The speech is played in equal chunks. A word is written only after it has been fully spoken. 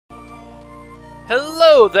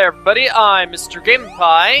Hello there, everybody. I'm Mr.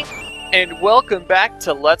 GamePie, and welcome back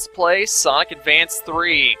to Let's Play Sonic Advance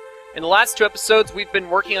 3. In the last two episodes, we've been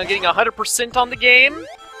working on getting 100% on the game,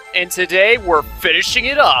 and today we're finishing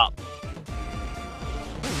it up.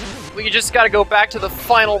 We just gotta go back to the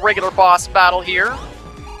final regular boss battle here,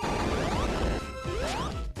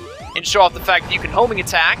 and show off the fact that you can homing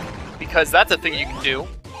attack, because that's a thing you can do.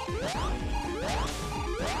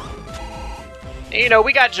 And, you know,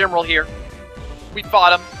 we got General here. We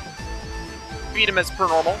fought him, beat him as per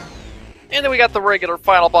normal. And then we got the regular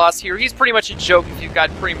final boss here. He's pretty much a joke if you've got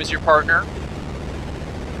Preem as your partner.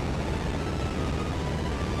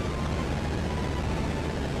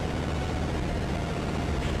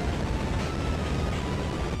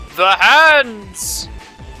 The hands!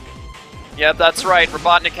 Yep, that's right.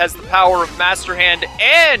 Robotnik has the power of Master Hand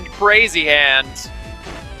and Crazy Hand.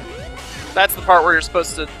 That's the part where you're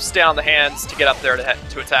supposed to stay on the hands to get up there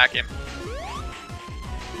to attack him.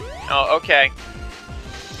 Oh, okay.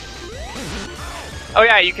 Oh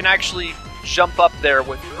yeah, you can actually jump up there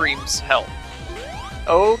with Preem's help.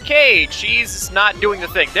 Okay, Cheese is not doing the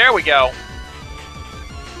thing. There we go.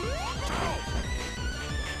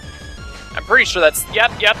 I'm pretty sure that's...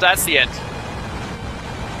 Yep, that's the end.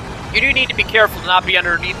 You do need to be careful to not be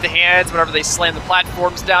underneath the hands whenever they slam the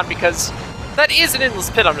platforms down, because that is an endless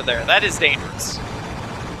pit under there. That is dangerous.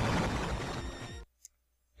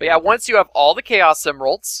 But yeah, once you have all the Chaos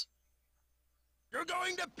Emeralds,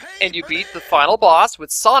 and you beat the final boss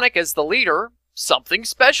with Sonic as the leader, something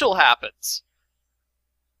special happens.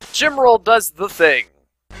 General does the thing.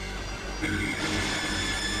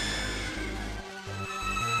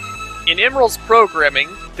 In Emerald's programming,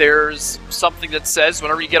 there's something that says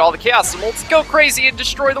whenever you get all the Chaos Emeralds, go crazy and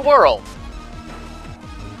destroy the world.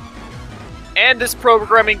 And this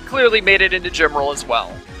programming clearly made it into General as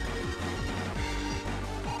well.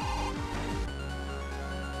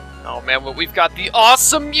 Oh man, well, we've got the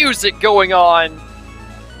awesome music going on!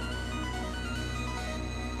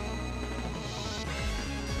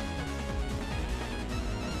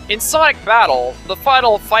 In Sonic Battle, the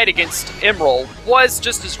final fight against Emerald was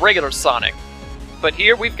just as regular Sonic. But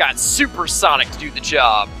here we've got Super Sonic to do the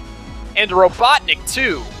job. And Robotnik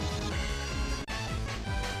too!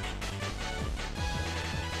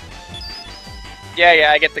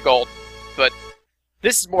 Yeah, I get the gold. But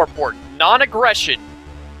this is more important. Non-aggression.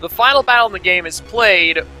 The final battle in the game is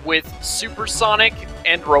played with Super Sonic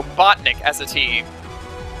and Robotnik as a team.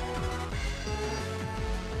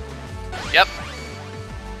 Yep.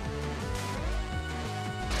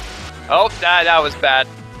 Oh, that was bad.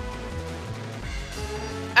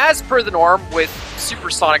 As per the norm with Super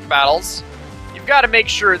Sonic battles, you've got to make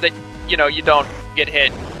sure that, you know, you don't get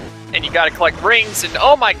hit. And you got to collect rings, and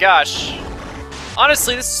oh my gosh.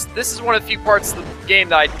 Honestly, this is one of the few parts of the game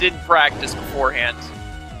that I didn't practice beforehand.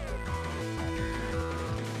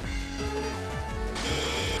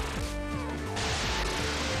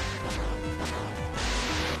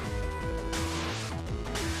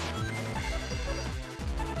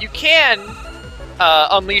 You can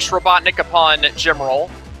unleash Robotnik upon General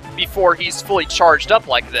before he's fully charged up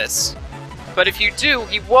like this. But if you do,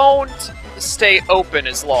 he won't stay open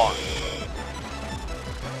as long.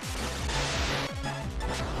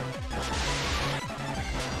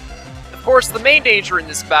 Of course, the main danger in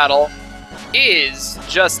this battle is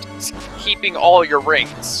just keeping all your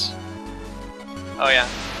rings. Oh yeah,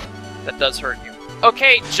 that does hurt you.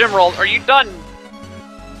 Okay, General, are you done?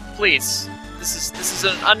 Please. This is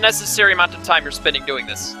an unnecessary amount of time you're spending doing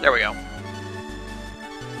this. There we go.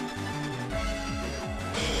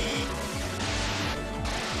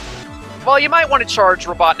 Well, you might want to charge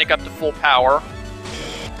Robotnik up to full power.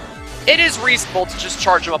 It is reasonable to just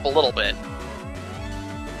charge him up a little bit.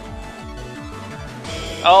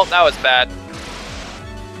 Oh, that was bad.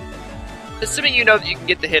 Assuming you know that you can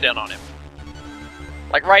get the hit in on him.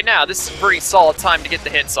 Like right now, this is a pretty solid time to get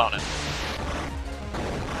the hits on him.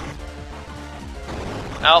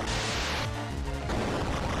 Oh.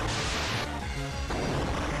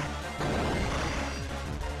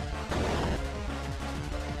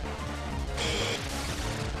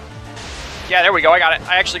 Yeah, there we go. I got it.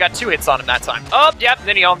 I actually got 2 hits on him that time. Oh, yep, and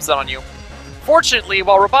then he homes on you. Fortunately,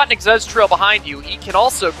 while Robotnik does trail behind you, he can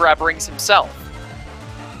also grab rings himself.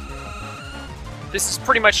 This is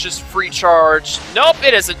pretty much just free charge. Nope,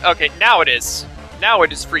 it isn't. Okay, now it is. Now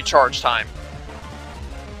it is free charge time.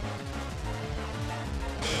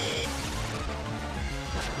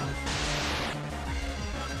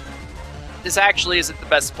 This actually isn't the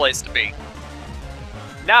best place to be.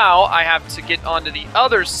 Now, I have to get onto the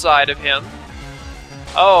other side of him.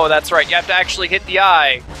 Oh, that's right, you have to actually hit the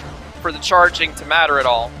eye for the charging to matter at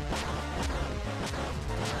all.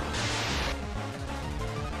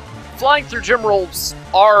 flying through Jimroll's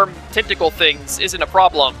arm tentacle things isn't a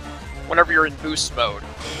problem whenever you're in boost mode.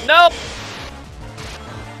 Nope!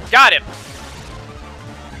 Got him.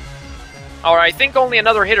 Alright, I think only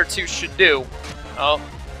another hit or two should do. Oh,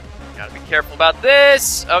 gotta be careful about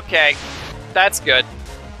this. Okay, that's good.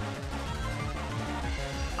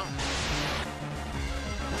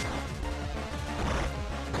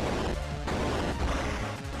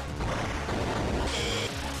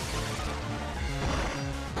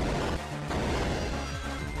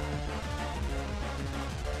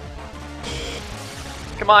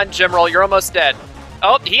 Come on, Jimroll, you're almost dead.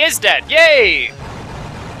 Oh, he is dead. Yay!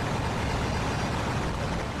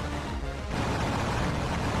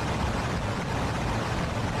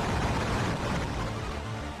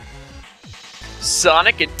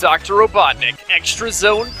 Sonic and Dr. Robotnik, extra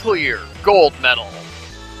zone clear, gold medal.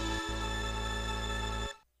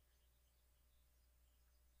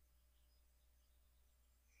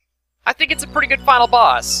 I think it's a pretty good final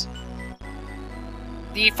boss.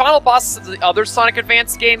 The final bosses of the other Sonic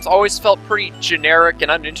Advance games always felt pretty generic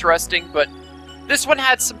and uninteresting, but this one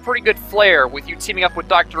had some pretty good flair with you teaming up with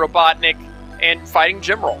Dr. Robotnik and fighting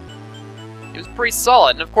Jimroll. It was pretty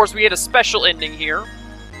solid, and of course we had a special ending here.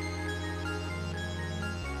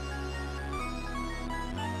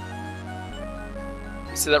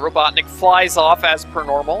 You see that Robotnik flies off as per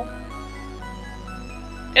normal.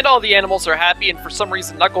 And all the animals are happy, and for some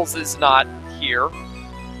reason Knuckles is not here.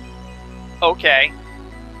 Okay.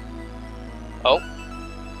 Oh.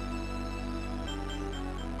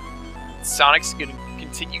 Sonic's gonna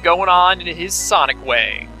continue going on in his Sonic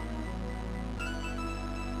way.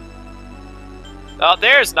 Oh,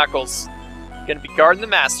 there's Knuckles. Gonna be guarding the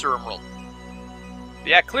Master Emerald. But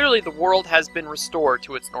yeah, clearly the world has been restored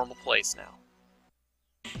to its normal place now.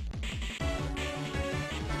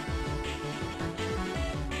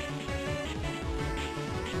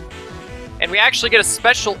 And we actually get a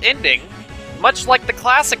special ending, much like the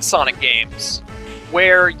classic Sonic games,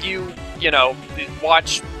 where you know,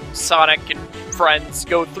 watch Sonic and friends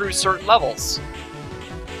go through certain levels.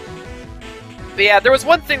 But yeah, there was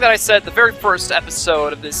one thing that I said the very first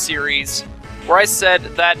episode of this series, where I said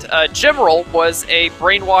that Jimroll was a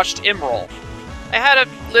brainwashed Emerald. I had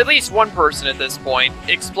at least one person at this point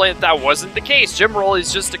explain that wasn't the case. Jimroll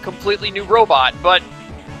is just a completely new robot, but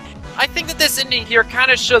I think that this ending here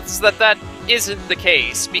kind of shows that that isn't the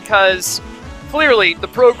case, because clearly the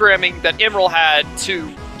programming that Emerald had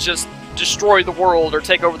to just destroy the world or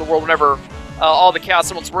take over the world whenever all the Chaos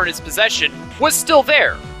Emeralds were in his possession was still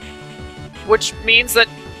there. Which means that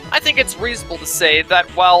I think it's reasonable to say that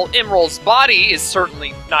while Emerald's body is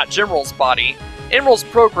certainly not Jimroll's body, Emerald's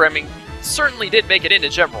programming certainly did make it into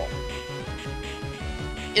Jimroll.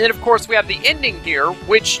 And then of course we have the ending here,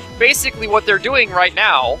 which basically what they're doing right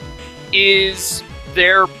now is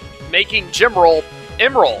they're making Jimroll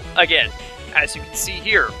Emerald again. As you can see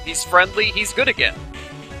here, he's friendly, he's good again.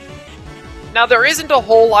 Now there isn't a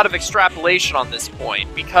whole lot of extrapolation on this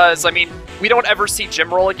point, because, I mean, we don't ever see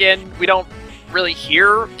Jimroll again, we don't really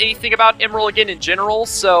hear anything about Emerald again in general,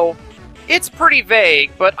 so it's pretty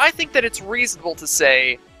vague, but I think that it's reasonable to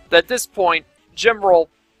say that at this point, Jimroll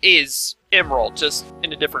is Emerald, just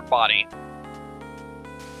in a different body.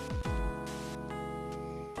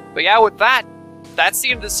 But yeah, with that, that's the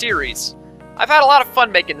end of the series. I've had a lot of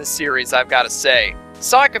fun making this series, I've got to say.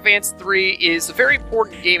 Sonic Advance 3 is a very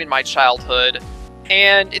important game in my childhood,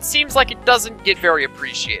 and it seems like it doesn't get very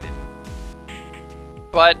appreciated.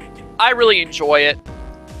 But I really enjoy it.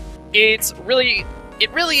 It really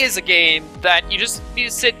is a game that you just need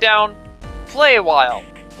to sit down, play a while,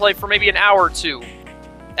 play for maybe an hour or two,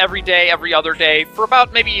 every day, every other day, for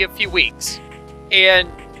about maybe a few weeks.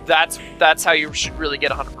 And that's how you should really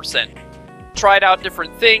get 100%. Try out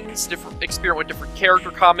different things, experiment with different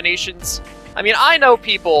character combinations. I mean, I know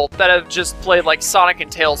people that have just played like Sonic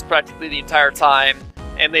and Tails practically the entire time,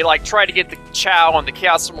 and they like try to get the Chow on the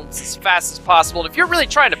Chaos Emeralds as fast as possible. And if you're really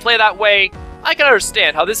trying to play that way, I can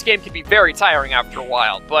understand how this game can be very tiring after a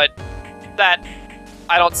while, but that,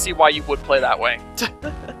 I don't see why you would play that way.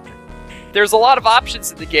 There's a lot of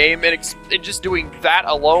options in the game, and just doing that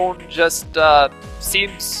alone just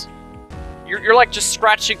seems... You're like just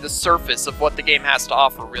scratching the surface of what the game has to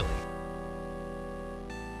offer, really.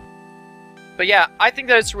 But yeah, I think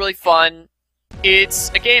that it's really fun. It's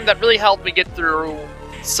a game that really helped me get through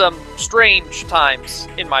some strange times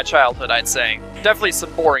in my childhood, I'd say. Definitely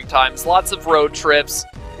some boring times. Lots of road trips,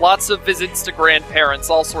 lots of visits to grandparents,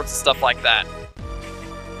 all sorts of stuff like that.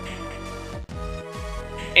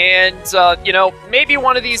 And, you know, maybe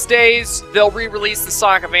one of these days they'll re-release the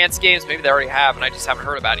Sonic Advance games. Maybe they already have, and I just haven't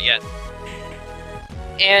heard about it yet.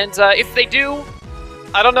 And if they do,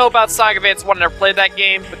 I don't know about Sonic Advance 1, I never played that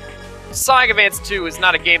game, but Sonic Advance 2 is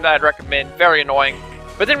not a game that I'd recommend. Very annoying.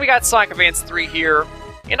 But then we got Sonic Advance 3 here,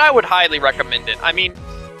 and I would highly recommend it. I mean,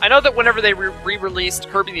 I know that whenever they re-released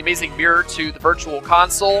Kirby the Amazing Mirror to the Virtual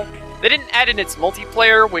Console, they didn't add in its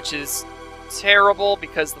multiplayer, which is terrible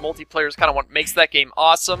because the multiplayer is kind of what makes that game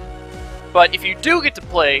awesome. But if you do get to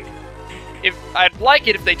play, I'd like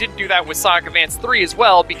it if they didn't do that with Sonic Advance 3 as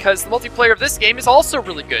well, because the multiplayer of this game is also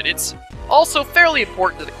really good. It's also fairly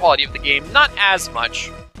important to the quality of the game, not as much,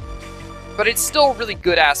 but it's still a really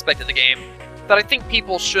good aspect of the game that I think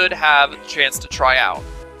people should have a chance to try out.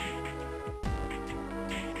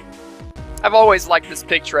 I've always liked this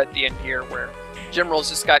picture at the end here where Jimroll's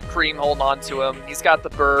just got Cream holding on to him. He's got the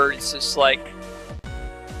bird. He's just like...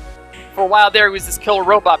 For a while there, he was this killer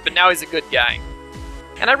robot, but now he's a good guy.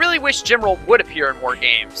 And I really wish Jimroll would appear in more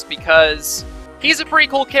games, because he's a pretty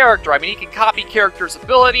cool character. I mean, he can copy characters'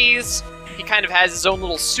 abilities. He kind of has his own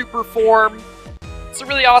little super form. It's a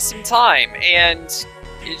really awesome time, and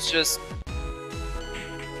it's just...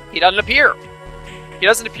 He doesn't appear. He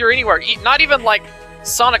doesn't appear anywhere. Not even, like,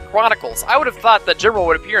 Sonic Chronicles. I would have thought that Jimroll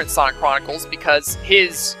would appear in Sonic Chronicles because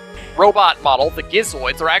his robot model, the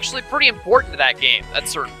Gizoids, are actually pretty important to that game at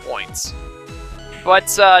certain points.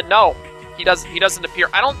 But, no. He doesn't appear.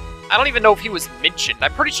 I don't even know if he was mentioned.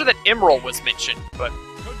 I'm pretty sure that Emerald was mentioned, but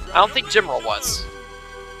I don't think Jimroll was.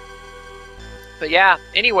 But yeah,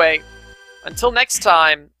 anyway, until next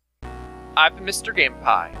time, I've been Mr. Game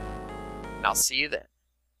Pie, and I'll see you then.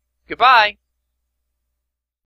 Goodbye!